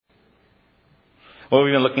Well,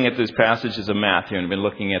 we've been looking at these passages of Matthew and we've been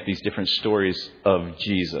looking at these different stories of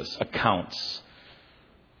Jesus, accounts.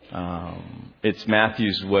 It's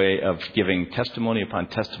Matthew's way of giving testimony upon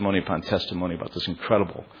testimony upon testimony about this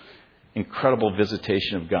incredible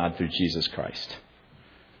visitation of God through Jesus Christ,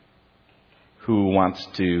 who wants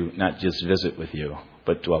to not just visit with you,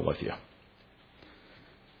 but dwell with you.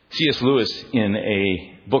 C.S. Lewis, in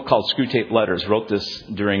a book called Screwtape Letters, wrote this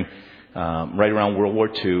during right around World War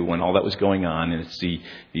II when all that was going on. And it's the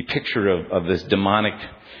picture of this demonic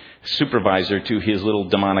supervisor to his little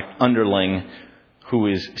demonic underling who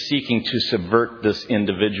is seeking to subvert this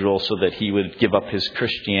individual so that he would give up his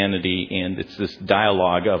Christianity. And it's this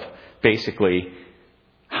dialogue of basically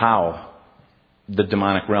how the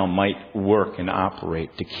demonic realm might work and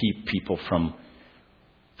operate to keep people from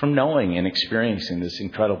knowing and experiencing this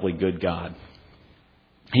incredibly good God.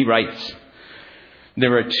 He writes,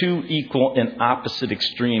 "There are two equal and opposite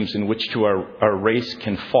extremes in which our race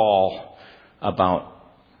can fall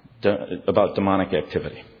about demonic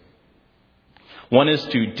activity. One is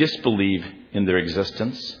to disbelieve in their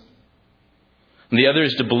existence, and the other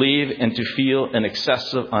is to believe and to feel an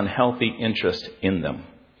excessive, unhealthy interest in them.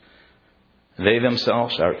 They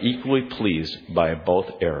themselves are equally pleased by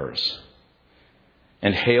both errors,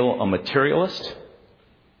 and hail a materialist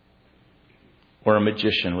or a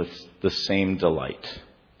magician with the same delight."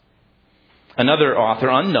 Another author,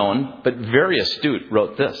 unknown but very astute,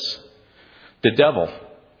 wrote this: "The devil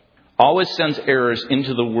always sends errors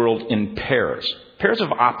into the world in pairs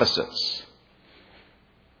of opposites.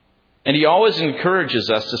 And he always encourages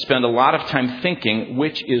us to spend a lot of time thinking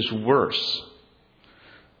which is worse.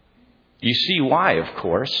 You see why, of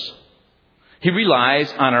course. He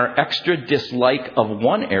relies on our extra dislike of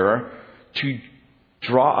one error to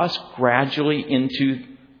draw us gradually into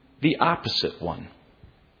the opposite one.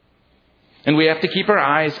 And we have to keep our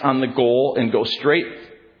eyes on the goal and go straight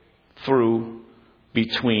through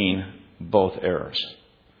between both errors.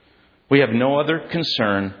 We have no other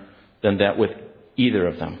concern than that with either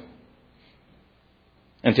of them.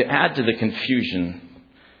 And to add to the confusion,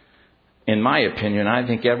 in my opinion, I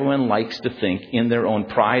think everyone likes to think in their own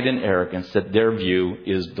pride and arrogance that their view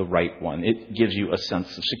is the right one. It gives you a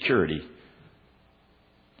sense of security.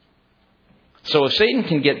 So if Satan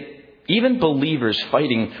can get even believers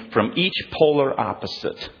fighting from each polar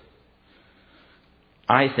opposite,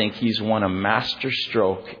 I think he's won a master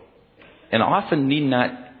stroke and often need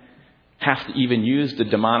not have to even use the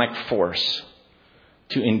demonic force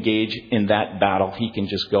to engage in that battle. He can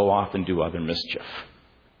just go off and do other mischief.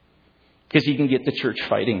 Because he can get the church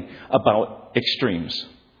fighting about extremes.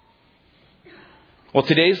 Well,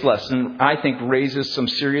 today's lesson, I think, raises some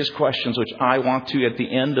serious questions, which I want to, at the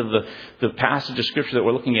end of the passage of Scripture that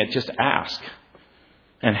we're looking at, just ask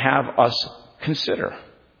and have us consider.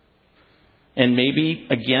 And maybe,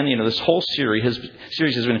 again, this whole series has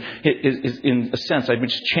been, in a sense, I've been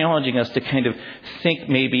just challenging us to kind of think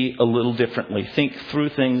maybe a little differently, think through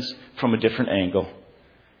things from a different angle.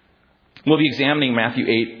 We'll be examining Matthew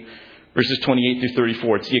 8, verses 28 through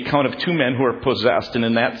 34. It's the account of two men who are possessed, and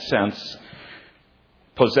in that sense,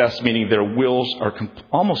 possessed meaning their wills are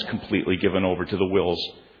almost completely given over to the wills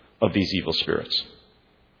of these evil spirits.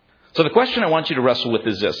 So the question I want you to wrestle with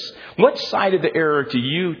is this: what side of the error do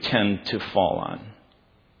you tend to fall on?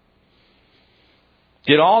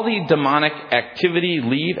 Did all the demonic activity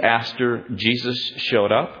leave after Jesus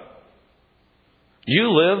showed up? Do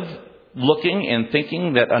you live looking and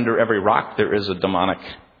thinking that under every rock there is a demonic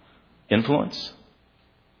influence?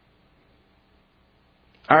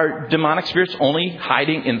 Are demonic spirits only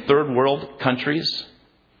hiding in third world countries?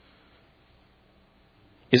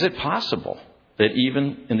 Is it possible that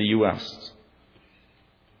even in the U.S.,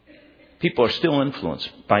 people are still influenced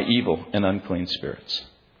by evil and unclean spirits?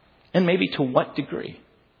 And maybe to what degree?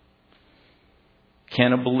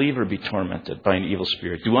 Can a believer be tormented by an evil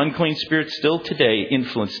spirit? Do unclean spirits still today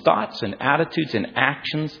influence thoughts and attitudes and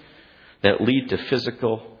actions that lead to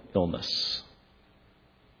physical illness?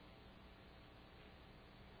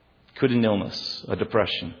 Could an illness, a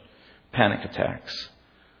depression, panic attacks,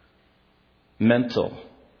 mental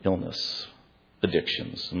illness,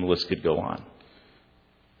 addictions, and the list could go on.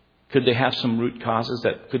 Could they have some root causes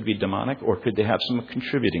that could be demonic, or could they have some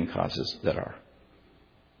contributing causes that are?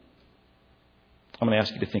 I'm going to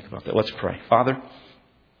ask you to think about that. Let's pray. Father,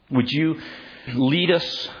 would you lead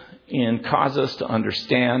us and cause us to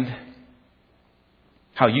understand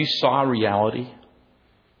how you saw reality?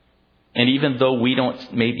 And even though we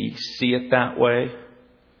don't maybe see it that way,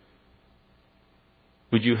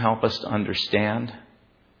 would you help us to understand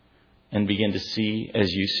and begin to see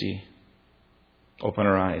as you see? Open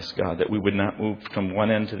our eyes, God, that we would not move from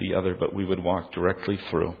one end to the other, but we would walk directly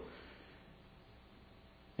through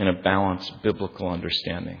in a balanced biblical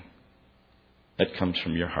understanding that comes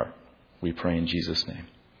from your heart. We pray in Jesus' name.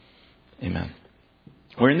 Amen.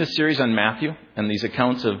 We're in this series on Matthew and these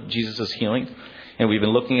accounts of Jesus' healing. And we've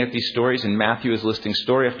been looking at these stories, and Matthew is listing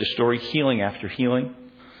story after story, healing after healing.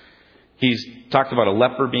 He's talked about a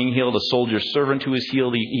leper being healed, a soldier's servant who is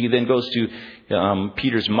healed. He then goes to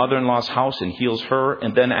Peter's mother-in-law's house and heals her.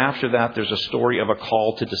 And then after that, there's a story of a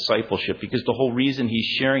call to discipleship, because the whole reason he's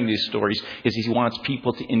sharing these stories is he wants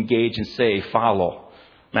people to engage and say, follow.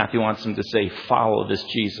 Matthew wants them to say, follow this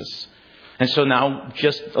Jesus. And so now,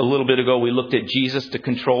 just a little bit ago, we looked at Jesus, the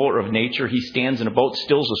controller of nature. He stands in a boat,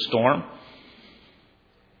 stills a storm.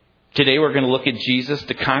 Today we're going to look at Jesus,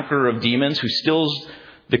 the conqueror of demons, who stills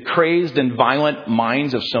the crazed and violent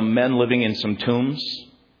minds of some men living in some tombs.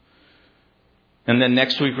 And then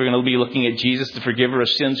next week we're going to be looking at Jesus, the forgiver of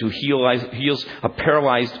sins, who heals a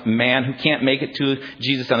paralyzed man who can't make it to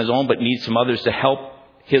Jesus on his own, but needs some others to help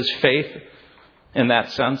his faith in that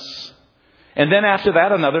sense. And then after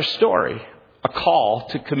that, another story, a call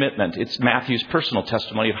to commitment. It's Matthew's personal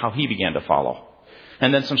testimony of how he began to follow.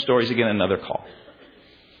 And then some stories again, another call.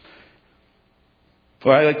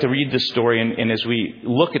 Well, I like to read this story, and as we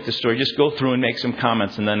look at the story, just go through and make some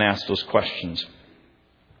comments and then ask those questions.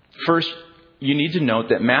 First, you need to note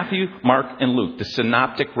that Matthew, Mark, and Luke, the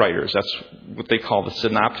synoptic writers, that's what they call the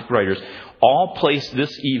synoptic writers, all placed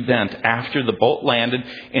this event after the boat landed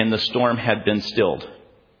and the storm had been stilled.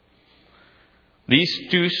 These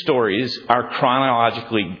two stories are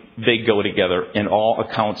chronologically, they go together, and all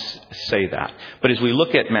accounts say that. But as we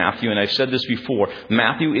look at Matthew, and I've said this before,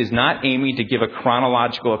 Matthew is not aiming to give a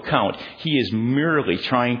chronological account. He is merely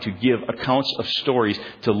trying to give accounts of stories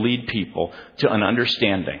to lead people to an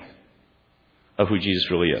understanding of who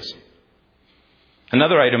Jesus really is.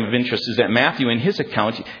 Another item of interest is that Matthew, in his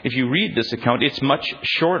account, if you read this account, it's much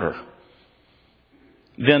shorter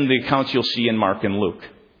than the accounts you'll see in Mark and Luke.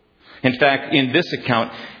 In fact, in this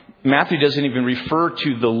account, Matthew doesn't even refer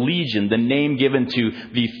to the legion, the name given to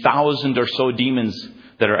the 1,000 or so demons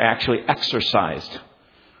that are actually exorcised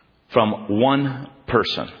from one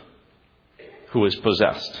person who is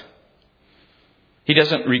possessed. He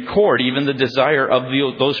doesn't record even the desire of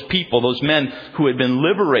those people, those men who had been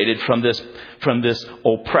liberated from this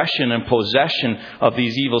oppression and possession of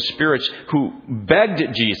these evil spirits, who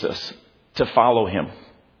begged Jesus to follow him.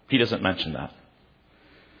 He doesn't mention that.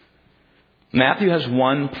 Matthew has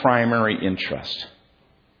one primary interest,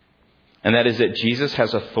 and that is that Jesus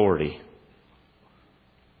has authority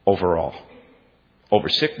over all, over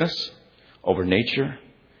sickness, over nature,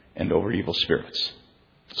 and over evil spirits.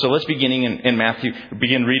 So let's begin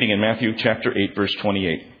reading in Matthew chapter 8, verse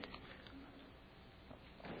 28.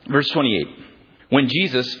 Verse 28. When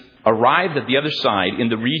Jesus arrived at the other side in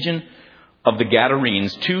the region of the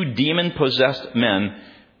Gadarenes, 2 demon-possessed men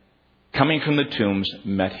coming from the tombs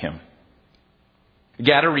met him.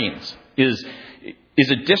 Gadarenes is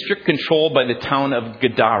a district controlled by the town of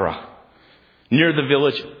Gadara, near the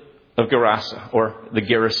village of Gerasa, or the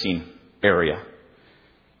Gerasene area,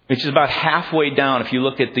 which is about halfway down. If you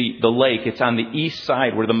look at the lake, it's on the east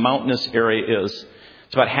side where the mountainous area is.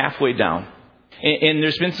 It's about halfway down. And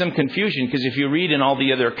there's been some confusion, because if you read in all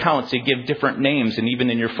the other accounts, they give different names, and even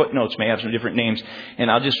in your footnotes may have some different names. And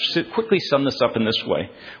I'll just quickly sum this up in this way.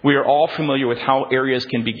 We are all familiar with how areas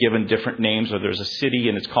can be given different names, or there's a city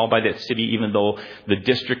and it's called by that city even though the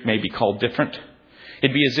district may be called different.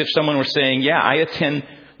 It'd be as if someone were saying, yeah, I attend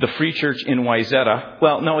the Free Church in Wayzata.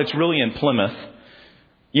 Well, no, it's really in Plymouth.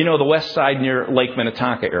 You know, the west side near Lake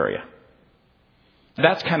Minnetonka area.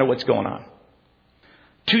 That's kind of what's going on.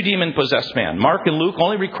 2 demon-possessed men. Mark and Luke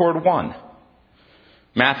only record 1.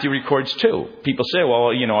 Matthew records 2. People say,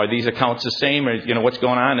 well, are these accounts the same? Or, what's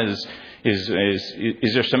going on?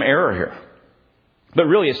 Is there some error here? But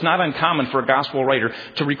really, it's not uncommon for a gospel writer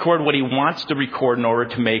to record what he wants to record in order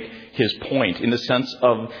to make his point. In the sense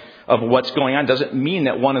of what's going on doesn't mean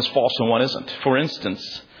that one is false and one isn't. For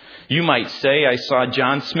instance, you might say, I saw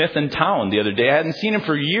John Smith in town the other day. I hadn't seen him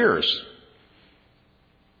for years.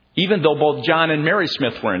 Even though both John and Mary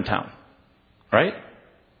Smith were in town. Right?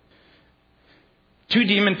 2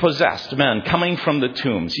 demon-possessed men coming from the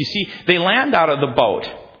tombs. You see, they land out of the boat.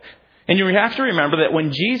 And you have to remember that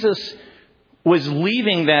when Jesus was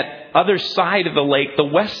leaving that other side of the lake, the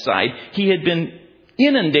west side, he had been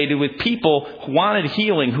inundated with people who wanted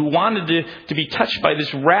healing, who wanted to be touched by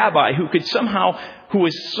this rabbi who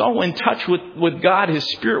was so in touch with God, his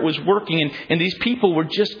Spirit was working, and these people were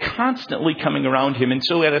just constantly coming around him. And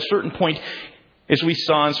so at a certain point, As we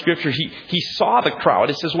saw in Scripture, he saw the crowd.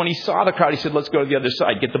 It says when he saw the crowd, he said, let's go to the other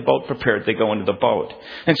side. Get the boat prepared. They go into the boat.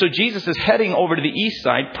 And so Jesus is heading over to the east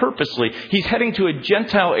side purposely. He's heading to a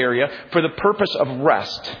Gentile area for the purpose of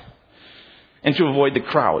rest and to avoid the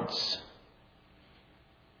crowds.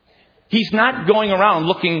 He's not going around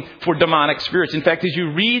looking for demonic spirits. In fact, as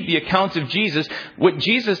you read the accounts of Jesus, what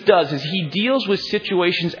Jesus does is he deals with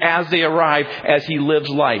situations as they arrive as he lives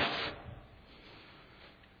life.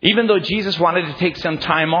 Even though Jesus wanted to take some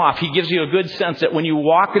time off, he gives you a good sense that when you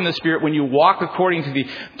walk in the Spirit, when you walk according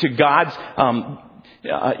to God's,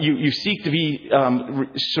 you seek to be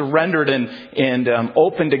surrendered and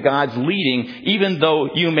open to God's leading, even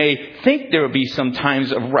though you may think there will be some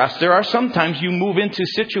times of rest. There are sometimes you move into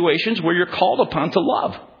situations where you're called upon to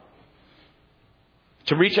love,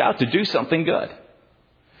 to reach out, to do something good.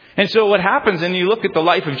 And so what happens, and you look at the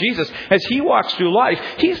life of Jesus, as he walks through life,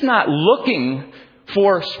 he's not looking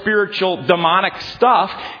for spiritual demonic stuff.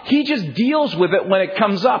 He just deals with it when it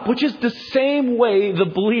comes up, which is the same way the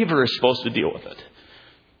believer is supposed to deal with it.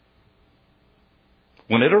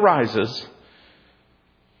 When it arises,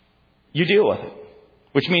 you deal with it,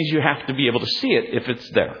 which means you have to be able to see it if it's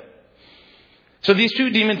there. So these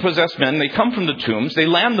two demon-possessed men, they come from the tombs. They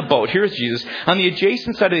land the boat. Here's Jesus. On the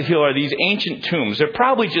adjacent side of the hill are these ancient tombs. They're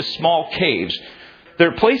probably just small caves.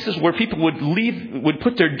 They're places where people would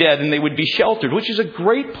put their dead and they would be sheltered, which is a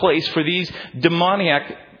great place for these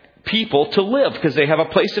demoniac people to live because they have a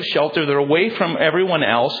place of shelter. They're away from everyone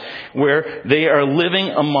else where they are living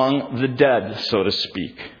among the dead, so to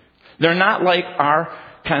speak. They're not like our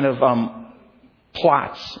kind of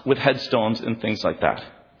plots with headstones and things like that.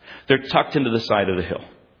 They're tucked into the side of the hill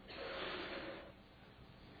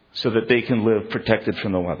so that they can live protected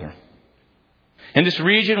from the weather. And this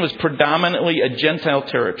region was predominantly a Gentile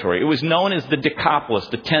territory. It was known as the Decapolis,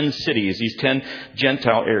 the 10 cities, these 10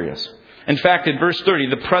 Gentile areas. In fact, in verse 30,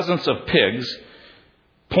 the presence of pigs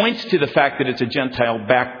points to the fact that it's a Gentile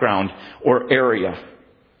background or area.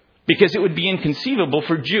 Because it would be inconceivable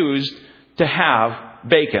for Jews to have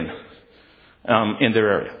bacon in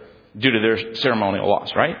their area due to their ceremonial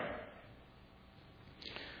laws, right?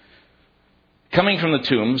 Coming from the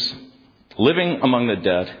tombs, living among the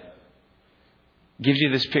dead, gives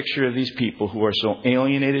you this picture of these people who are so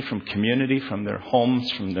alienated from community, from their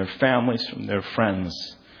homes, from their families, from their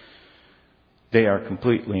friends. They are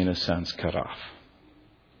completely, in a sense, cut off.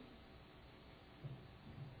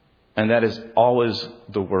 And that is always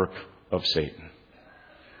the work of Satan.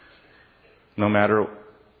 No matter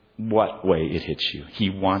what way it hits you,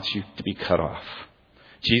 he wants you to be cut off.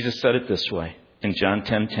 Jesus said it this way in John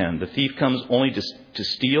 10:10. The thief comes only to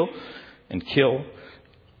steal and kill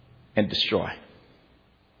and destroy.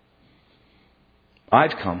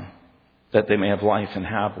 I've come that they may have life and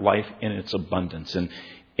have life in its abundance.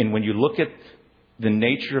 And when you look at the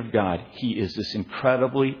nature of God, he is this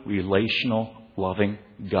incredibly relational, loving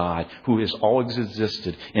God who has always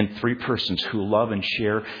existed in three persons who love and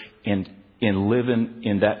share and live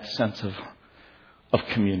in that sense of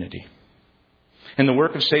community. And the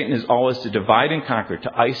work of Satan is always to divide and conquer,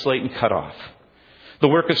 to isolate and cut off. The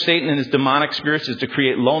work of Satan and his demonic spirits is to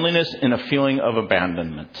create loneliness and a feeling of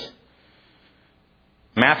abandonment.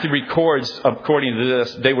 Matthew records, according to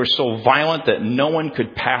this, they were so violent that no one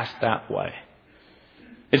could pass that way.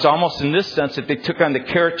 It's almost in this sense that they took on the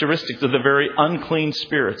characteristics of the very unclean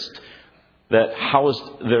spirits that housed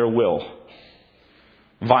their will.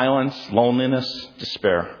 Violence, loneliness,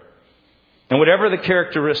 despair. And whatever the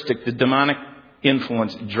characteristic, the demonic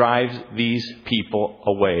influence drives these people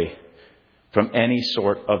away from any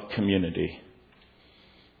sort of community.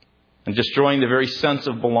 And destroying the very sense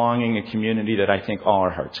of belonging and community that I think all our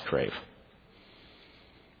hearts crave.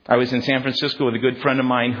 I was in San Francisco with a good friend of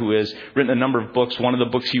mine who has written a number of books. One of the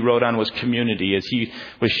books he wrote on was community. As he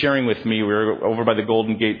was sharing with me, we were over by the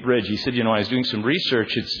Golden Gate Bridge. He said, I was doing some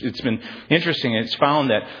research. It's been interesting. And it's found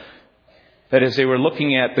that as they were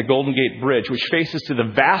looking at the Golden Gate Bridge, which faces to the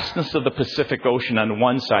vastness of the Pacific Ocean on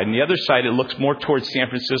one side, and the other side it looks more towards San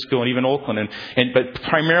Francisco and even Oakland, but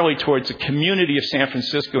primarily towards the community of San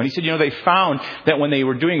Francisco. And he said, they found that when they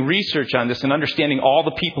were doing research on this and understanding all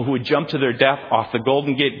the people who would jump to their death off the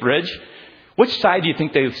Golden Gate Bridge, which side do you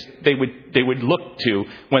think they would look to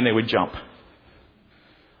when they would jump?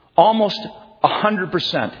 Almost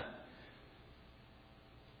 100%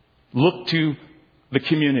 look to the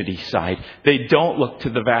community side. They don't look to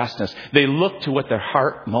the vastness. They look to what their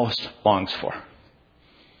heart most longs for.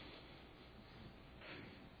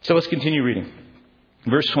 So let's continue reading.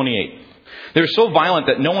 Verse 28. They were so violent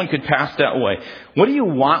that no one could pass that way. What do you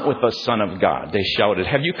want with us, Son of God? They shouted.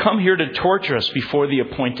 Have you come here to torture us before the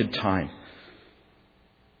appointed time?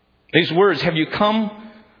 These words, have you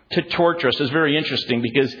come to torture us, is very interesting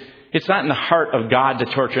because it's not in the heart of God to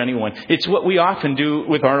torture anyone. It's what we often do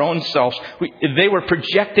with our own selves. They were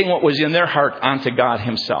projecting what was in their heart onto God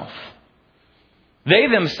himself. They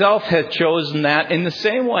themselves had chosen that in the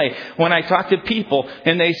same way. When I talk to people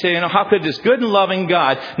and they say, how could this good and loving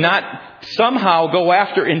God not somehow go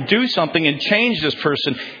after and do something and change this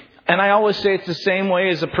person? And I always say it's the same way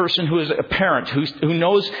as a person who is a parent, who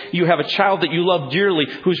knows you have a child that you love dearly,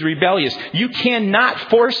 who's rebellious. You cannot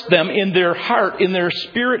force them in their heart, in their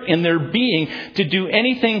spirit, in their being to do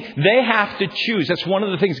anything. They have to choose. That's one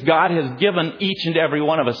of the things God has given each and every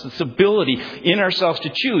one of us, this ability in ourselves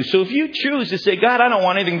to choose. So if you choose to say, God, I don't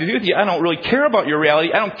want anything to do with you. I don't really care about your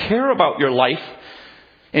reality. I don't care about your life.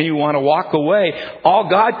 And you want to walk away, all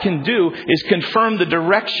God can do is confirm the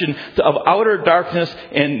direction of outer darkness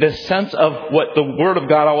and the sense of what the Word of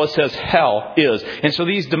God always says hell is. And so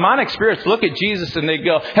these demonic spirits look at Jesus and they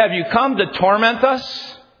go, have you come to torment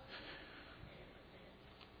us?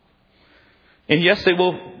 And yes, they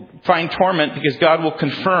will find torment because God will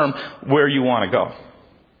confirm where you want to go.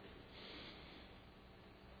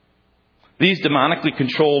 These demonically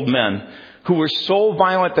controlled men who were so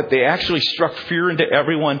violent that they actually struck fear into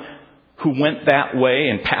everyone who went that way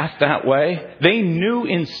and passed that way. They knew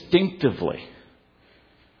instinctively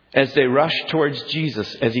as they rushed towards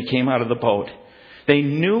Jesus as he came out of the boat. They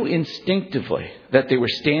knew instinctively that they were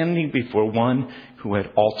standing before one who had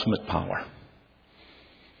ultimate power.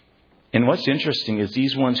 And what's interesting is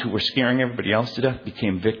these ones who were scaring everybody else to death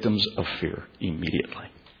became victims of fear immediately.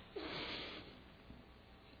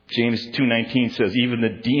 James 2:19 says, even the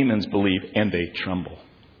demons believe and they tremble.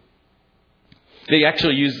 They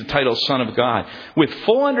actually use the title Son of God with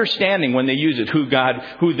full understanding when they use it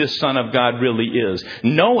who this Son of God really is,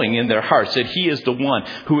 knowing in their hearts that he is the one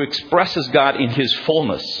who expresses God in his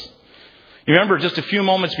fullness. You remember just a few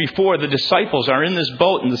moments before, the disciples are in this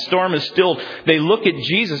boat and the storm is stilled. They look at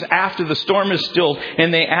Jesus after the storm is stilled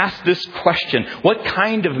and they ask this question, what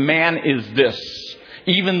kind of man is this?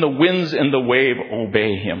 Even the winds and the wave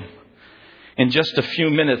obey him. In just a few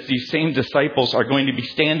minutes, these same disciples are going to be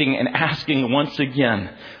standing and asking once again,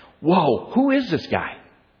 whoa, who is this guy?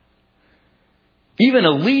 Even a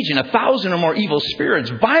legion, 1,000 or more evil spirits,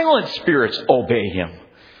 violent spirits obey him.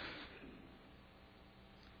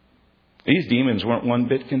 These demons weren't one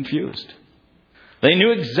bit confused. They knew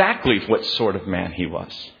exactly what sort of man he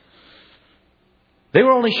was. They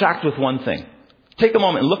were only shocked with one thing. Take a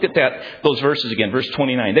moment and look at those verses again. Verse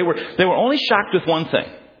 29. They were only shocked with one thing.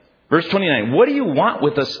 Verse 29. What do you want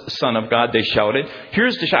with us, Son of God? They shouted.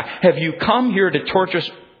 Here's the shock. Have you come here to torture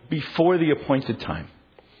us before the appointed time?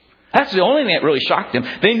 That's the only thing that really shocked them.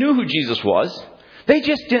 They knew who Jesus was. They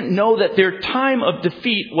just didn't know that their time of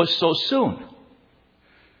defeat was so soon.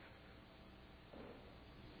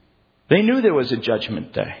 They knew there was a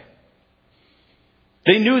judgment day.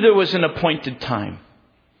 They knew there was an appointed time.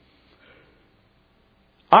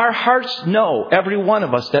 Our hearts know, every one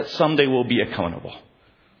of us, that someday we'll be accountable.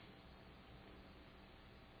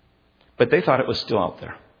 But they thought it was still out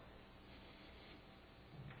there.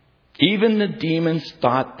 Even the demons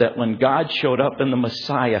thought that when God showed up in the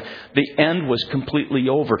Messiah, the end was completely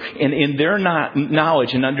over. And in their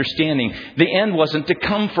knowledge and understanding, the end wasn't to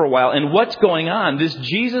come for a while. And what's going on? This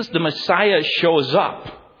Jesus, the Messiah, shows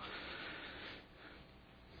up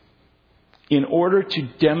in order to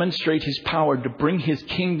demonstrate his power, to bring his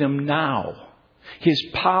kingdom now. His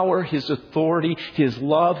power, his authority, his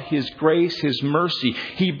love, his grace, his mercy.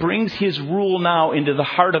 He brings his rule now into the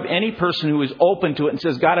heart of any person who is open to it and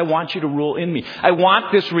says, God, I want you to rule in me. I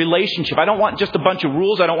want this relationship. I don't want just a bunch of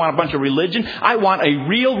rules. I don't want a bunch of religion. I want a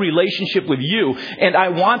real relationship with you. And I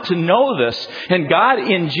want to know this. And God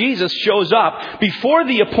in Jesus shows up before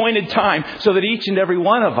the appointed time so that each and every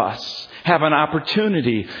one of us have an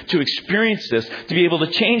opportunity to experience this, to be able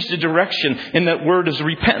to change the direction in that word is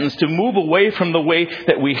repentance, to move away from the way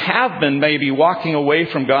that we have been maybe walking away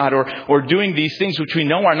from God or doing these things which we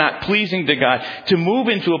know are not pleasing to God, to move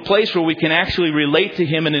into a place where we can actually relate to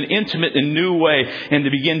him in an intimate and new way and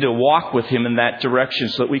to begin to walk with him in that direction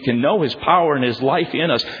so that we can know his power and his life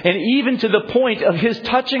in us. And even to the point of his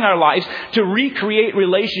touching our lives to recreate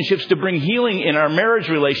relationships, to bring healing in our marriage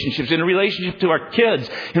relationships, in relationship to our kids,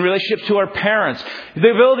 in relationship to our parents, the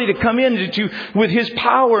ability to come in with his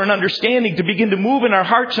power and understanding to begin to move in our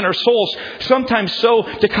hearts and our souls, sometimes so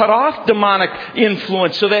to cut off demonic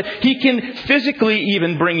influence so that he can physically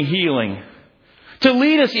even bring healing. To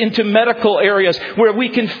lead us into medical areas where we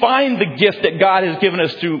can find the gift that God has given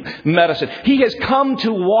us through medicine. He has come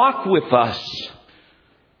to walk with us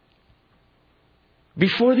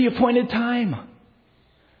before the appointed time.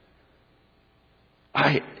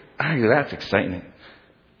 I That's exciting.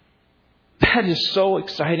 That is so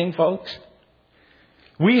exciting, folks.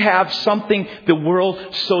 We have something the world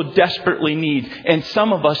so desperately needs. And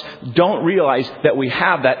some of us don't realize that we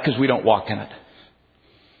have that because we don't walk in it.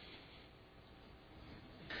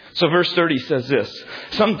 So verse 30 says this.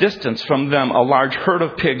 Some distance from them, a large herd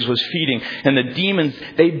of pigs was feeding. And the demons,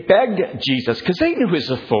 they begged Jesus because they knew his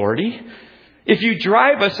authority. If you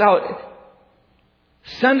drive us out,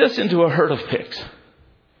 send us into a herd of pigs.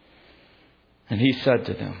 And he said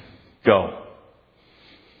to them, go.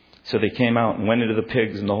 So they came out and went into the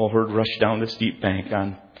pigs, and the whole herd rushed down the steep bank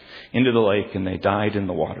into the lake, and they died in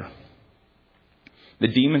the water. The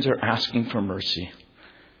demons are asking for mercy.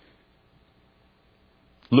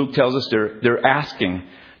 Luke tells us they're asking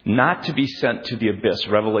not to be sent to the abyss.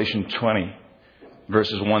 Revelation 20,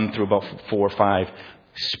 verses 1 through about 4 or 5,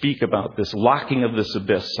 speak about this locking of this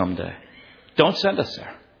abyss someday. Don't send us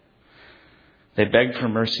there. They beg for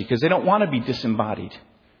mercy because they don't want to be disembodied.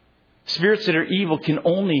 Spirits that are evil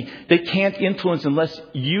they can't influence unless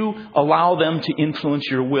you allow them to influence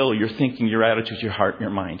your will, your thinking, your attitude, your heart, your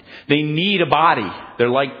mind. They need a body. They're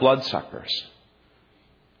like bloodsuckers.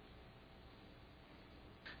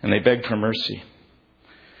 And they beg for mercy.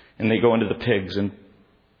 And they go into the pigs. And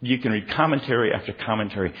you can read commentary after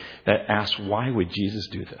commentary that asks, why would Jesus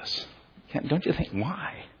do this? Don't you think,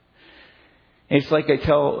 why? It's like I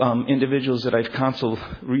tell individuals that I've counseled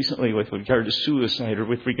recently with regard to suicide or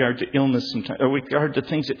with regard to illness or with regard to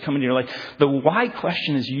things that come into your life. The why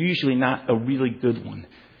question is usually not a really good one.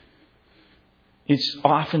 It's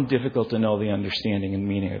often difficult to know the understanding and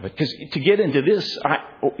meaning of it. Because to get into this,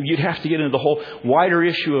 you'd have to get into the whole wider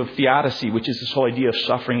issue of theodicy, which is this whole idea of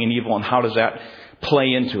suffering and evil and how does that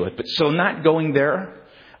play into it. But so not going there,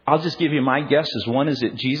 I'll just give you my guesses. One is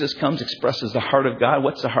that Jesus comes, expresses the heart of God.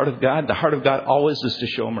 What's the heart of God? The heart of God always is to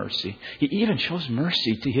show mercy. He even shows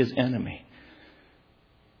mercy to his enemy.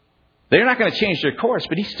 They're not going to change their course,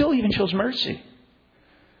 but he still even shows mercy.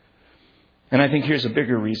 And I think here's a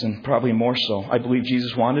bigger reason, probably more so. I believe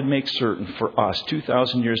Jesus wanted to make certain for us,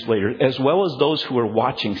 2,000 years later, as well as those who are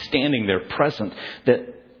watching, standing there, present, that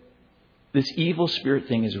this evil spirit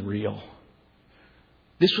thing is real.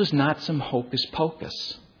 This was not some hocus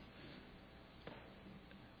pocus.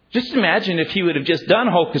 Just imagine if he would have just done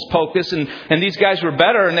hocus pocus and these guys were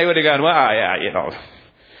better and they would have gone, well, yeah,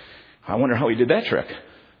 I wonder how he did that trick.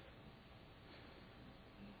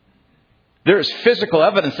 There is physical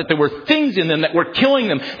evidence that there were things in them that were killing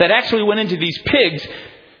them that actually went into these pigs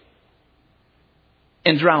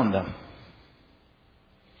and drowned them.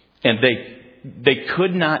 And they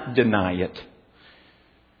could not deny it.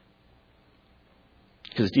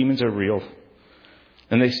 Because demons are real.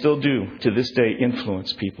 And they still do, to this day,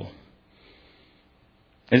 influence people.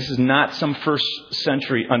 And this is not some first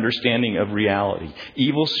century understanding of reality.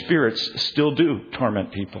 Evil spirits still do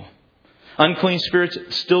torment people. Unclean spirits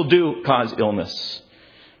still do cause illness.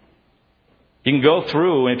 You can go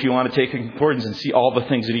through, if you want to take a concordance, and see all the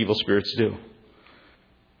things that evil spirits do.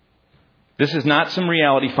 This is not some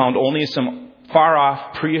reality found only in some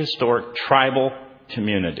far-off, prehistoric, tribal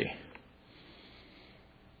community.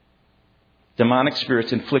 Demonic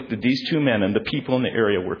spirits inflicted these two men, and the people in the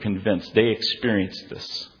area were convinced they experienced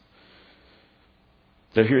this.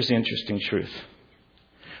 So here's the interesting truth.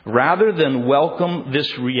 Rather than welcome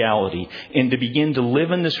this reality and to begin to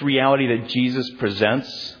live in this reality that Jesus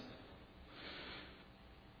presents,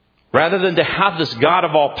 rather than to have this God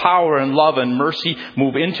of all power and love and mercy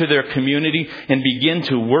move into their community and begin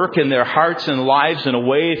to work in their hearts and lives in a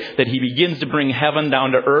way that he begins to bring heaven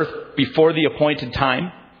down to earth before the appointed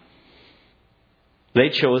time, they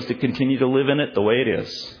chose to continue to live in it the way it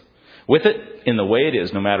is. With it in the way it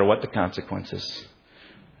is, no matter what the consequences.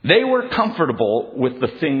 They were comfortable with the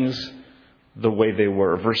things the way they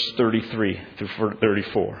were. Verse 33 through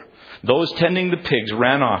 34. Those tending the pigs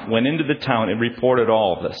ran off, went into the town, and reported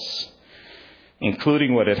all of this,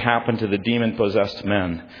 including what had happened to the demon-possessed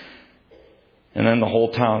men. And then the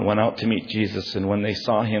whole town went out to meet Jesus, and when they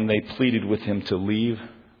saw him, they pleaded with him to leave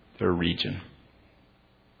their region.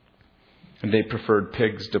 And they preferred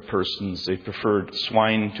pigs to persons. They preferred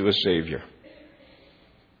swine to a savior.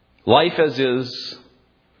 Life as is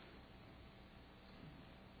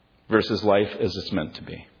versus life as it's meant to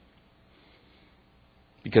be.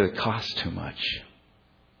 Because it costs too much.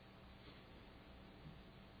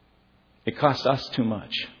 It costs us too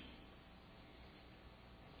much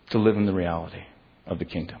to live in the reality of the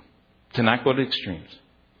kingdom. To not go to extremes.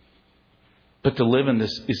 But to live in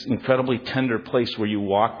this incredibly tender place where you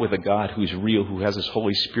walk with a God who's real, who has His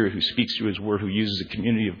Holy Spirit, who speaks through His Word, who uses a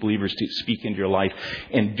community of believers to speak into your life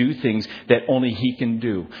and do things that only He can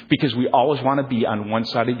do. Because we always want to be on one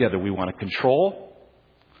side or the other. We want to control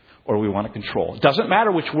or we want to control. It doesn't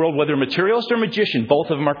matter which world, whether materialist or magician,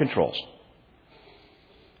 both of them are controls.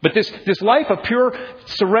 But this life of pure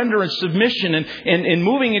surrender and submission and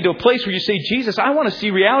moving into a place where you say, Jesus, I want to see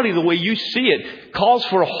reality the way you see it, calls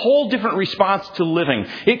for a whole different response to living.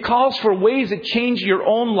 It calls for ways that change your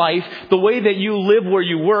own life, the way that you live where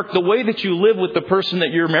you work, the way that you live with the person that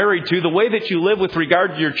you're married to, the way that you live with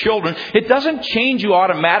regard to your children. It doesn't change you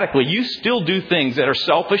automatically. You still do things that are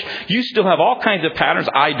selfish. You still have all kinds of patterns.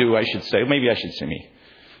 I do, I should say. Maybe I should say me,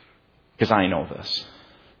 because I know this.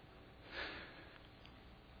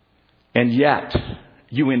 And yet,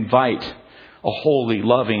 you invite a holy,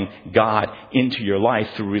 loving God into your life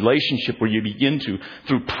through relationship where you begin to,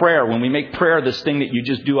 through prayer. When we make prayer this thing that you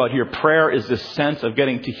just do out here, prayer is this sense of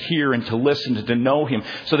getting to hear and to listen and to know Him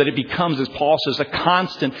so that it becomes, as Paul says, a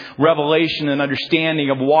constant revelation and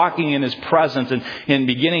understanding of walking in His presence and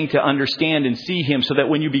beginning to understand and see Him so that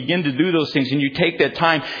when you begin to do those things and you take that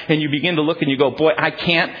time and you begin to look and you go, boy, I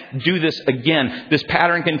can't do this again. This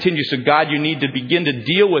pattern continues. So God, you need to begin to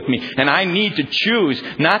deal with me. And I need to choose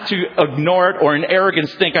not to ignore it or in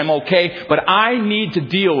arrogance think I'm okay, but I need to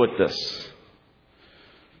deal with this.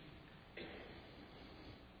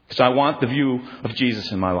 Because I want the view of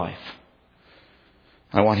Jesus in my life.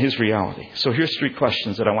 I want His reality. So here's 3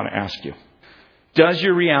 questions that I want to ask you. Does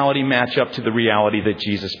your reality match up to the reality that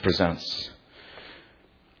Jesus presents?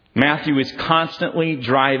 Matthew is constantly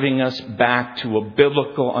driving us back to a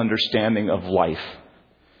biblical understanding of life.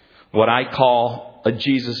 What I call a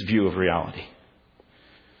Jesus view of reality.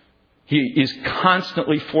 He is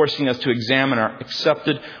constantly forcing us to examine our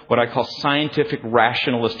accepted, what I call scientific,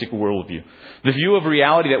 rationalistic worldview. The view of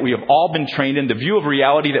reality that we have all been trained in, the view of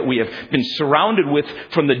reality that we have been surrounded with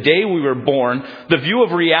from the day we were born, the view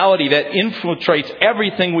of reality that infiltrates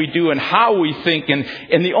everything we do and how we think.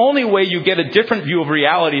 And the only way you get a different view of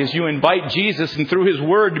reality is you invite Jesus and through His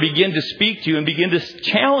Word to begin to speak to you and begin to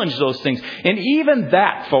challenge those things. And even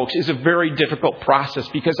that, folks, is a very difficult process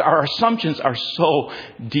because our assumptions are so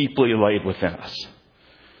deeply laid within us.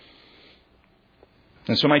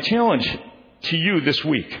 And so my challenge to you this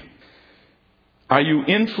week, are you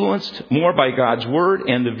influenced more by God's Word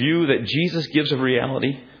and the view that Jesus gives of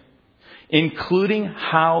reality, including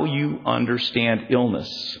how you understand illness,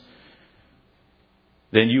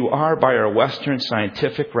 than you are by our Western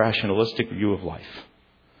scientific rationalistic view of life?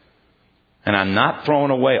 And I'm not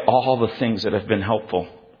throwing away all the things that have been helpful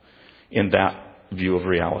in that view of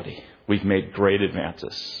reality. We've made great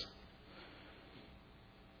advances.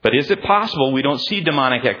 But is it possible we don't see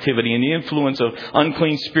demonic activity and the influence of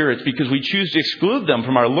unclean spirits because we choose to exclude them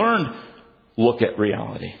from our learned look at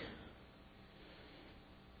reality?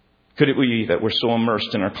 Could it be that we're so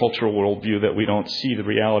immersed in our cultural worldview that we don't see the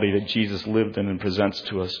reality that Jesus lived in and presents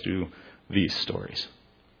to us through these stories?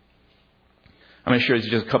 I'm going to share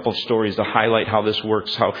just a couple of stories to highlight how this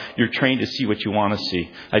works, how you're trained to see what you want to see.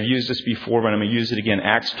 I've used this before, but I'm going to use it again.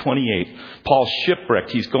 Acts 28. Paul's shipwrecked.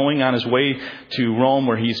 He's going on his way to Rome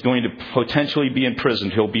where he's going to potentially be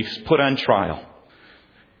imprisoned. He'll be put on trial.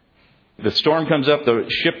 The storm comes up. The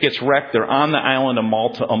ship gets wrecked. They're on the island of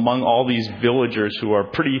Malta among all these villagers who are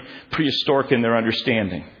pretty prehistoric in their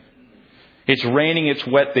understanding. It's raining. It's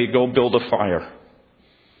wet. They go build a fire.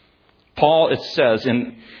 Paul, it says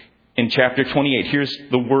in chapter 28, here's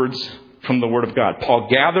the words from the Word of God. Paul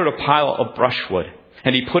gathered a pile of brushwood,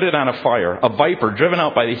 and he put it on a fire. A viper, driven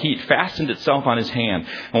out by the heat, fastened itself on his hand.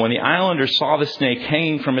 And when the islanders saw the snake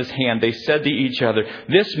hanging from his hand, they said to each other,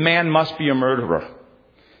 "This man must be a murderer.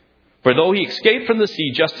 For though he escaped from the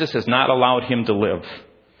sea, justice has not allowed him to live."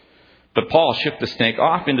 But Paul shook the snake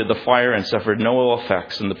off into the fire and suffered no ill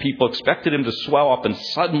effects. And the people expected him to swell up and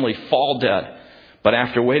suddenly fall dead. But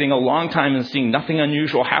after waiting a long time and seeing nothing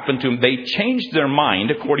unusual happen to him, they changed their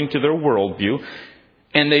mind according to their worldview.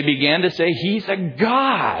 And they began to say, "He's a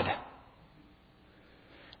god."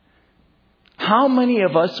 How many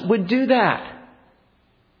of us would do that?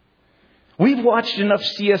 We've watched enough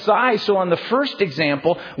CSI, so on the first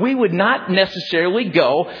example, we would not necessarily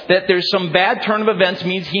go that there's some bad turn of events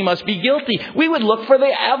means he must be guilty. We would look for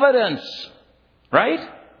the evidence, right?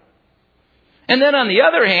 And then on the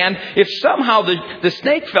other hand, if somehow the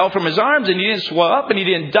snake fell from his arms and he didn't swell up and he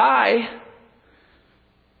didn't die,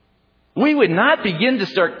 we would not begin to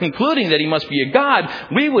start concluding that he must be a god.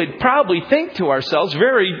 We would probably think to ourselves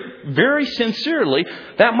very, very sincerely,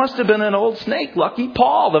 that must have been an old snake. Lucky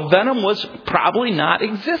Paul. The venom was probably not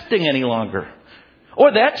existing any longer.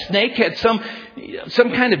 Or that snake had some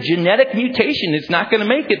kind of genetic mutation. It's not going to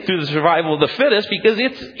make it through the survival of the fittest because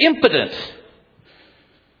it's impotent.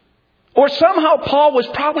 Or somehow Paul was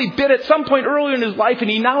probably bit at some point earlier in his life and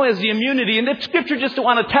he now has the immunity. And the Scripture just don't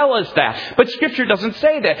want to tell us that. But Scripture doesn't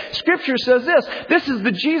say that. Scripture says this. This is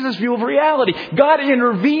the Jesus view of reality. God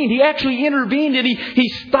intervened. He actually intervened and he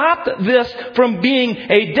stopped this from being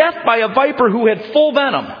a death by a viper who had full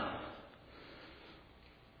venom.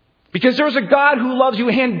 Because there's a God who loves you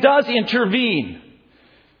and does intervene.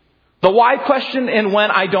 The why question and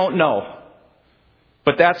when, I don't know.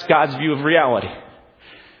 But that's God's view of reality.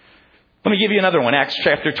 Let me give you another one, Acts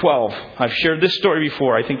chapter 12. I've shared this story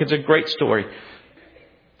before. I think it's a great story.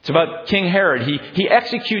 It's about King Herod. He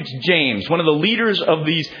executes James, one of the leaders of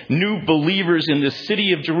these new believers in the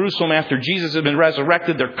city of Jerusalem after Jesus had been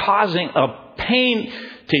resurrected. They're causing a pain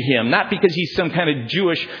to him, not because he's some kind of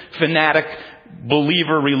Jewish fanatic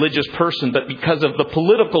believer, religious person, but because of the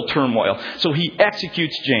political turmoil. So he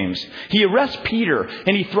executes James. He arrests Peter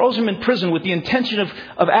and he throws him in prison with the intention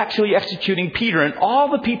of actually executing Peter. And all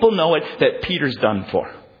the people know it that Peter's done for.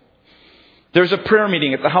 There's a prayer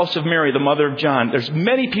meeting at the house of Mary, the mother of John. There's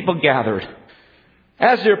many people gathered.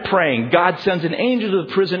 As they're praying, God sends an angel to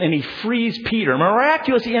the prison and he frees Peter.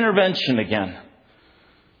 Miraculous intervention again.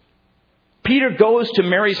 Peter goes to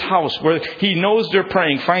Mary's house where he knows they're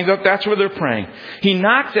praying, finds out that's where they're praying. He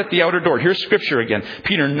knocks at the outer door. Here's Scripture again.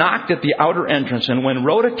 Peter knocked at the outer entrance, and when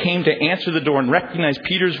Rhoda came to answer the door and recognized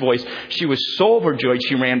Peter's voice, she was so overjoyed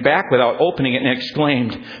she ran back without opening it and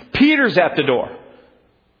exclaimed, "Peter's at the door."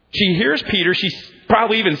 She hears Peter. She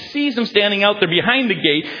probably even sees him standing out there behind the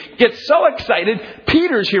gate, gets so excited.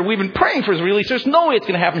 Peter's here. We've been praying for his release. There's no way it's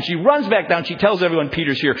going to happen. She runs back down. She tells everyone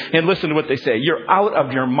Peter's here. And listen to what they say. "You're out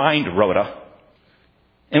of your mind, Rhoda."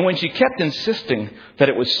 And when she kept insisting that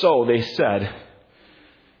it was so, they said,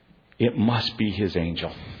 "It must be his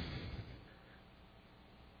angel."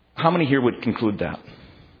 How many here would conclude that?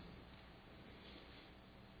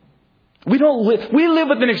 We live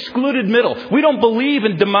with an excluded middle. We don't believe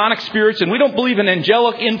in demonic spirits and we don't believe in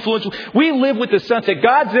angelic influence. We live with the sense that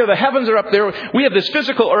God's there, the heavens are up there, we have this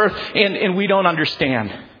physical earth, and we don't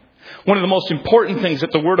understand. One of the most important things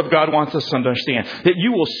that the Word of God wants us to understand, that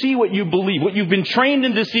you will see what you believe. What you've been trained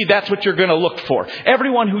in to see, that's what you're going to look for.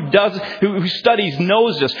 Everyone who studies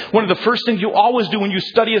knows this. One of the first things you always do when you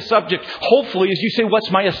study a subject, hopefully, is you say,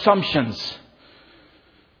 "What's my assumptions?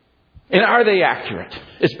 And are they accurate?"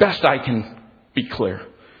 As best I can be clear.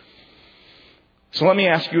 So let me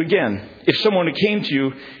ask you again. If someone came to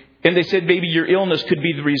you and they said, "Maybe your illness could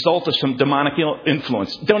be the result of some demonic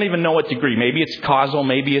influence," don't even know what degree. Maybe it's causal.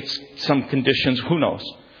 Maybe it's some conditions. Who knows?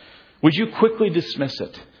 Would you quickly dismiss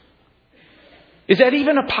it? Is that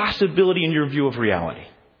even a possibility in your view of reality?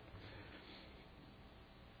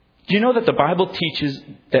 Do you know that the Bible teaches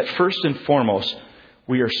that first and foremost,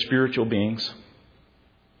 we are spiritual beings?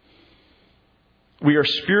 We are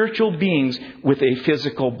spiritual beings with a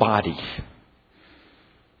physical body.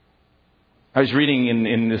 I was reading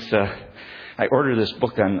in this, I ordered this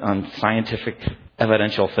book on scientific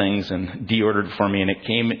evidential things and de-ordered it for me, and it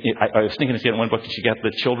came, I was thinking of getting one book, and she got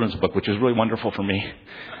the children's book, which was really wonderful for me.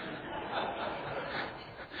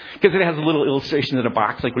 Because it has a little illustration in a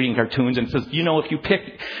box, like reading cartoons, and it says, if you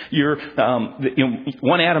pick your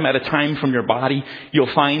one atom at a time from your body,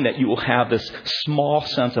 you'll find that you will have this small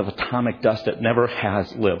sense of atomic dust that never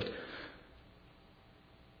has lived.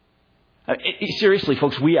 Seriously,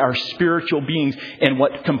 folks, we are spiritual beings, and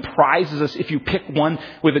what comprises us, if you pick one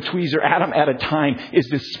with a tweezer atom at a time, is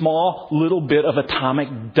this small little bit of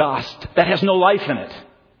atomic dust that has no life in it.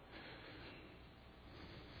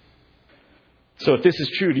 So if this is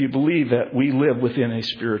true, do you believe that we live within a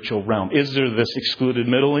spiritual realm? Is there this excluded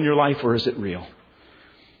middle in your life, or is it real?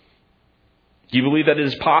 Do you believe that it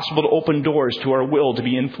is possible to open doors to our will to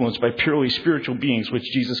be influenced by purely spiritual beings, which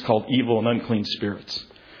Jesus called evil and unclean spirits?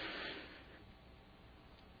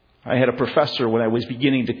 I had a professor when I was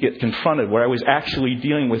beginning to get confronted, where I was actually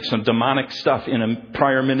dealing with some demonic stuff in a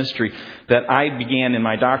prior ministry, that I began in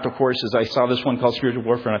my doctoral courses. I saw this one called Spiritual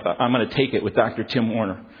Warfare, and I thought, I'm going to take it with Dr. Tim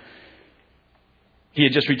Warner. He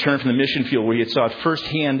had just returned from the mission field where he had saw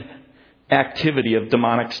firsthand activity of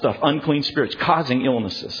demonic stuff, unclean spirits causing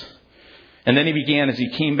illnesses. And then he began, as he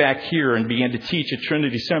came back here and began to teach at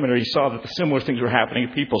Trinity Seminary, he saw that the similar things were happening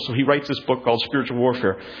to people. So he writes this book called Spiritual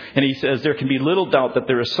Warfare. And he says there can be little doubt that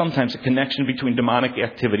there is sometimes a connection between demonic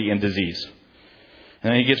activity and disease.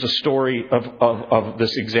 And then he gives a story of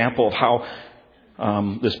this example of how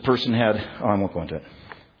this person had, I won't go into it.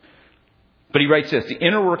 But he writes this: the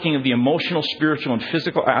inner working of the emotional, spiritual, and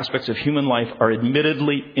physical aspects of human life are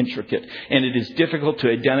admittedly intricate, and it is difficult to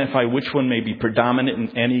identify which one may be predominant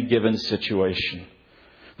in any given situation.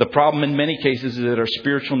 The problem in many cases is that our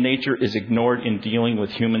spiritual nature is ignored in dealing with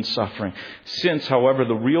human suffering. Since, however,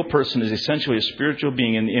 the real person is essentially a spiritual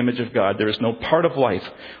being in the image of God, there is no part of life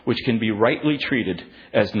which can be rightly treated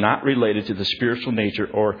as not related to the spiritual nature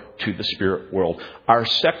or to the spirit world. Our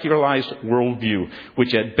secularized worldview,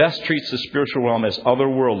 which at best treats the spiritual realm as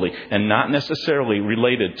otherworldly and not necessarily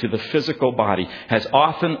related to the physical body, has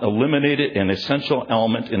often eliminated an essential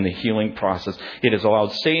element in the healing process. It has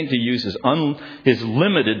allowed Satan to use his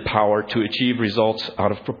limited power to achieve results out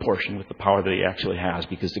of proportion with the power that he actually has,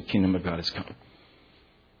 because the kingdom of God has come.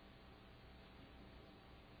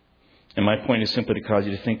 And my point is simply to cause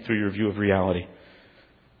you to think through your view of reality,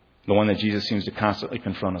 the one that Jesus seems to constantly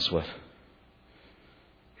confront us with.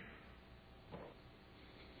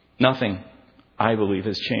 Nothing, I believe,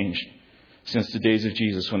 has changed since the days of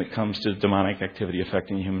Jesus when it comes to demonic activity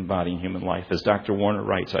affecting the human body and human life. As Dr. Warner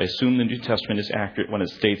writes, I assume the New Testament is accurate when it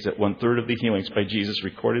states that 1/3 of the healings by Jesus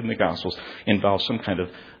recorded in the Gospels involve some kind of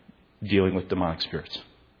dealing with demonic spirits.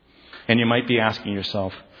 And you might be asking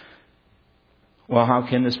yourself, well, how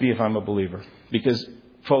can this be if I'm a believer? Because,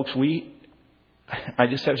 folks, I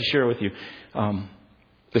just have to share with you,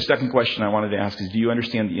 the second question I wanted to ask is, do you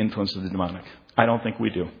understand the influence of the demonic? I don't think we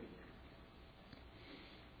do.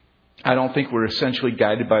 I don't think we're essentially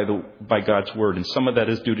guided by God's word, and some of that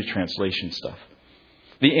is due to translation stuff.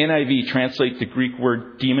 The NIV translates the Greek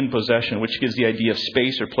word demon possession, which gives the idea of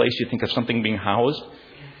space or place. You think of something being housed.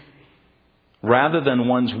 Rather than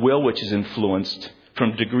one's will, which is influenced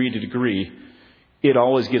from degree to degree, it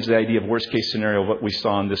always gives the idea of worst case scenario, what we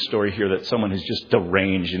saw in this story here, that someone is just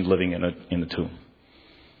deranged and living in a tomb.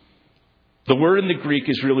 The word in the Greek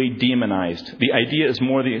is really demonized. The idea is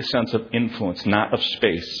more the sense of influence, not of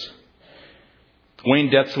space.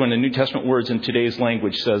 Wayne Detzler, in the New Testament Words in Today's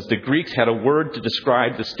Language, says the Greeks had a word to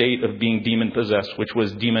describe the state of being demon-possessed, which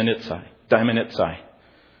was daimonitzai.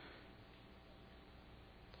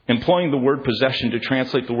 Employing the word possession to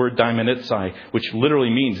translate the word daimonitzai, which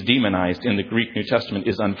literally means demonized in the Greek New Testament,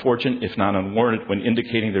 is unfortunate, if not unwarranted, when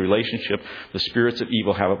indicating the relationship the spirits of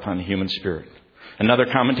evil have upon the human spirit. Another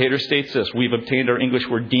commentator states this: we've obtained our English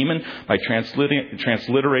word demon by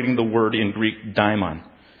transliterating the word in Greek daimon.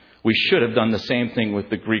 We should have done the same thing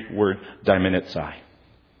with the Greek word daimonitzai.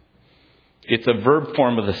 It's a verb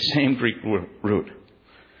form of the same Greek root.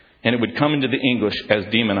 And it would come into the English as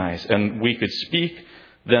demonized. And we could speak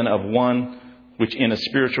then of one which in a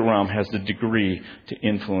spiritual realm has the degree to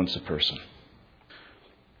influence a person.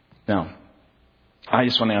 Now, I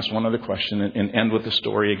just want to ask one other question and end with a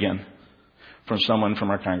story again from someone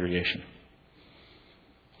from our congregation.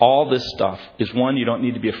 All this stuff is, one, you don't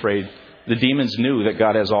need to be afraid. The demons knew that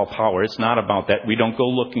God has all power. It's not about that. We don't go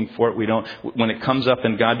looking for it. When it comes up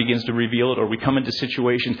and God begins to reveal it, or we come into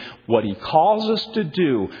situations, what He calls us to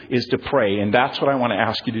do is to pray. And that's what I want to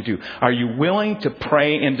ask you to do. Are you willing to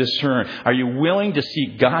pray and discern? Are you willing to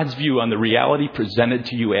seek God's view on the reality presented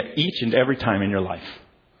to you at each and every time in your life?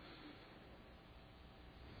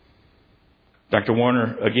 Dr.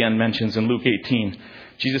 Warner again mentions in Luke 18,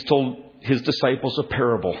 Jesus told His disciples a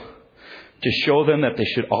parable to show them that they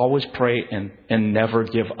should always pray and never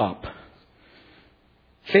give up.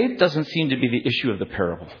 Faith doesn't seem to be the issue of the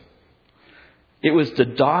parable. It was the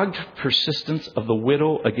dogged persistence of the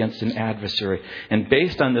widow against an adversary. And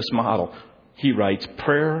based on this model, he writes,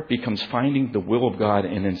 prayer becomes finding the will of God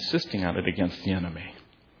and insisting on it against the enemy.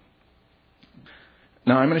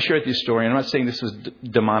 Now, I'm going to share with you a story. I'm not saying this is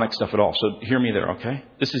demonic stuff at all, so hear me there, okay?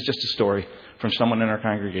 This is just a story from someone in our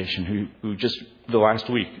congregation who just the last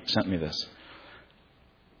week sent me this.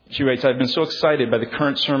 She writes, I've been so excited by the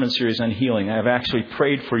current sermon series on healing. I have actually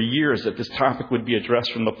prayed for years that this topic would be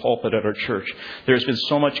addressed from the pulpit at our church. There's been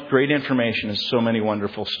so much great information and so many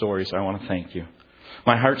wonderful stories. I want to thank you.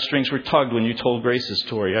 My heartstrings were tugged when you told Grace's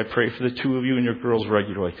story. I pray for the two of you and your girls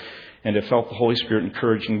regularly. And it felt the Holy Spirit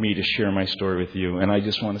encouraging me to share my story with you. And I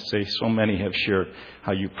just want to say so many have shared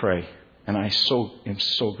how you pray. And I am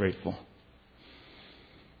so grateful.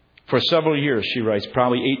 For several years, she writes,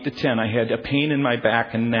 probably 8 to 10, I had a pain in my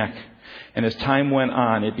back and neck. And as time went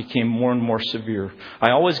on, it became more and more severe. I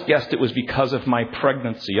always guessed it was because of my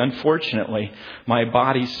pregnancy. Unfortunately, my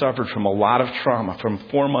body suffered from a lot of trauma from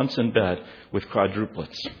 4 months in bed with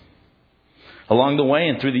quadruplets. Along the way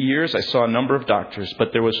and through the years, I saw a number of doctors,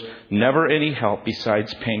 but there was never any help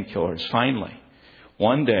besides painkillers. Finally,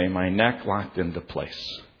 one day, my neck locked into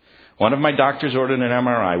place. One of my doctors ordered an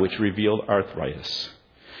MRI, which revealed arthritis.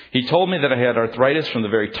 He told me that I had arthritis from the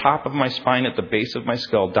very top of my spine at the base of my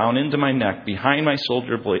skull, down into my neck, behind my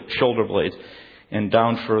shoulder blades, and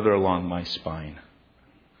down further along my spine.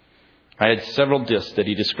 I had several discs that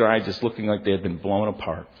he described as looking like they had been blown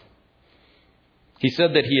apart. He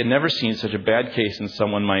said that he had never seen such a bad case in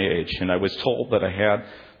someone my age, and I was told that I had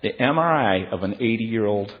the MRI of an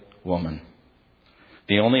 80-year-old woman.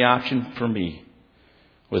 The only option for me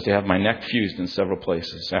was to have my neck fused in several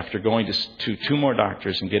places. After going to 2 more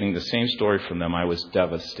doctors and getting the same story from them, I was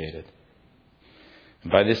devastated.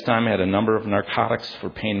 And by this time, I had a number of narcotics for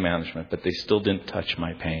pain management, but they still didn't touch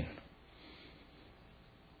my pain.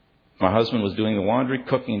 My husband was doing the laundry,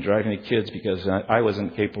 cooking, and driving the kids because I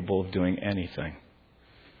wasn't capable of doing anything.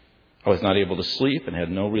 I was not able to sleep and had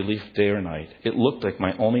no relief day or night. It looked like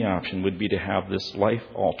my only option would be to have this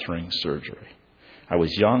life-altering surgery. I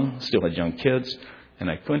was young, still had young kids, and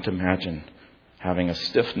I couldn't imagine having a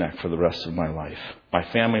stiff neck for the rest of my life. My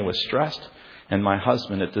family was stressed, and my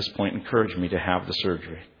husband at this point encouraged me to have the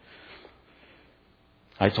surgery.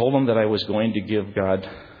 I told him that I was going to give God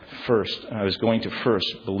first. I was going to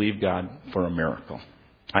first believe God for a miracle.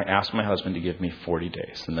 I asked my husband to give me 40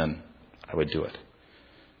 days, and then I would do it.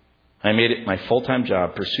 I made it my full-time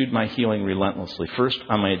job, pursued my healing relentlessly. First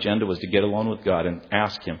on my agenda was to get alone with God and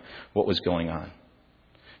ask Him what was going on.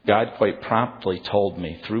 God quite promptly told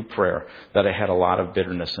me through prayer that I had a lot of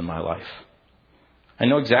bitterness in my life. I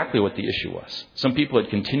know exactly what the issue was. Some people had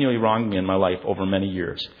continually wronged me in my life over many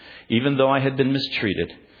years. Even though I had been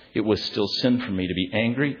mistreated, it was still sin for me to be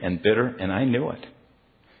angry and bitter, and I knew it.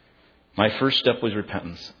 My first step was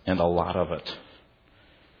repentance, and a lot of it.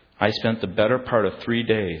 I spent the better part of 3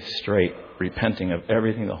 days straight repenting of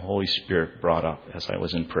everything the Holy Spirit brought up as I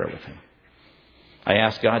was in prayer with Him. I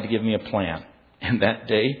asked God to give me a plan. And that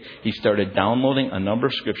day, He started downloading a number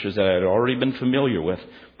of scriptures that I had already been familiar with,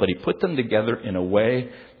 but He put them together in a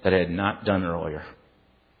way that I had not done earlier.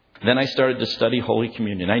 Then I started to study Holy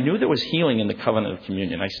Communion. I knew there was healing in the covenant of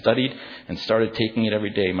communion. I studied and started taking it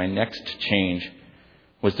every day. My next change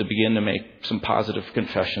was to begin to make some positive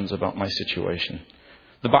confessions about my situation.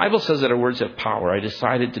 The Bible says that our words have power. I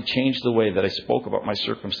decided to change the way that I spoke about my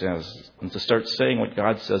circumstances and to start saying what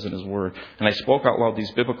God says in His Word. And I spoke out loud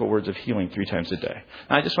these biblical words of healing 3 times a day.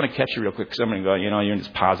 Now, I just want to catch you real quick because I'm going to go, you're in this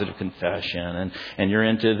positive confession and you're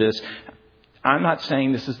into this. I'm not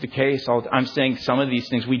saying this is the case. I'm saying some of these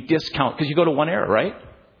things we discount because you go to one error, right?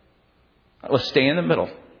 Let's stay in the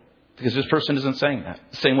middle because this person isn't saying that.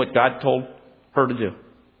 Saying what God told her to do.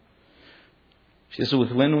 She says,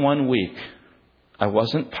 within 1 week, I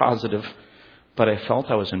wasn't positive, but I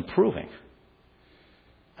felt I was improving.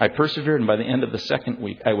 I persevered, and by the end of the 2nd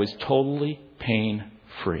week, I was totally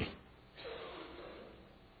pain-free.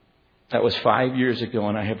 That was 5 years ago,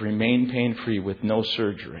 and I have remained pain-free with no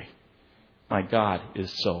surgery. My God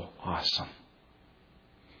is so awesome.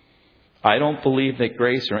 I don't believe that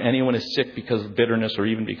grace or anyone is sick because of bitterness or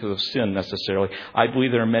even because of sin necessarily. I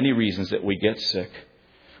believe there are many reasons that we get sick.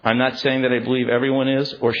 I'm not saying that I believe everyone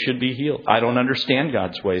is or should be healed. I don't understand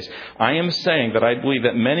God's ways. I am saying that I believe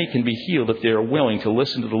that many can be healed if they are willing to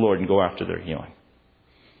listen to the Lord and go after their healing.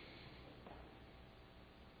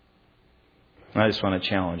 And I just want to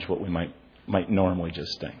challenge what we might normally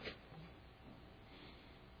just think.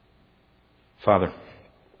 Father,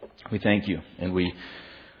 we thank You, and we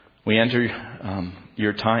enter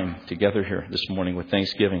Your time together here this morning with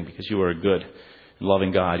thanksgiving because You are a good,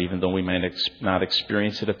 loving God. Even though we may not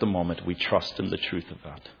experience it at the moment, we trust in the truth of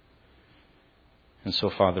that. And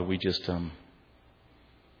so, Father, we just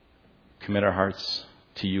commit our hearts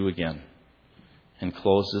to You again and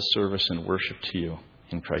close this service in worship to You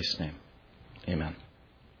in Christ's name. Amen.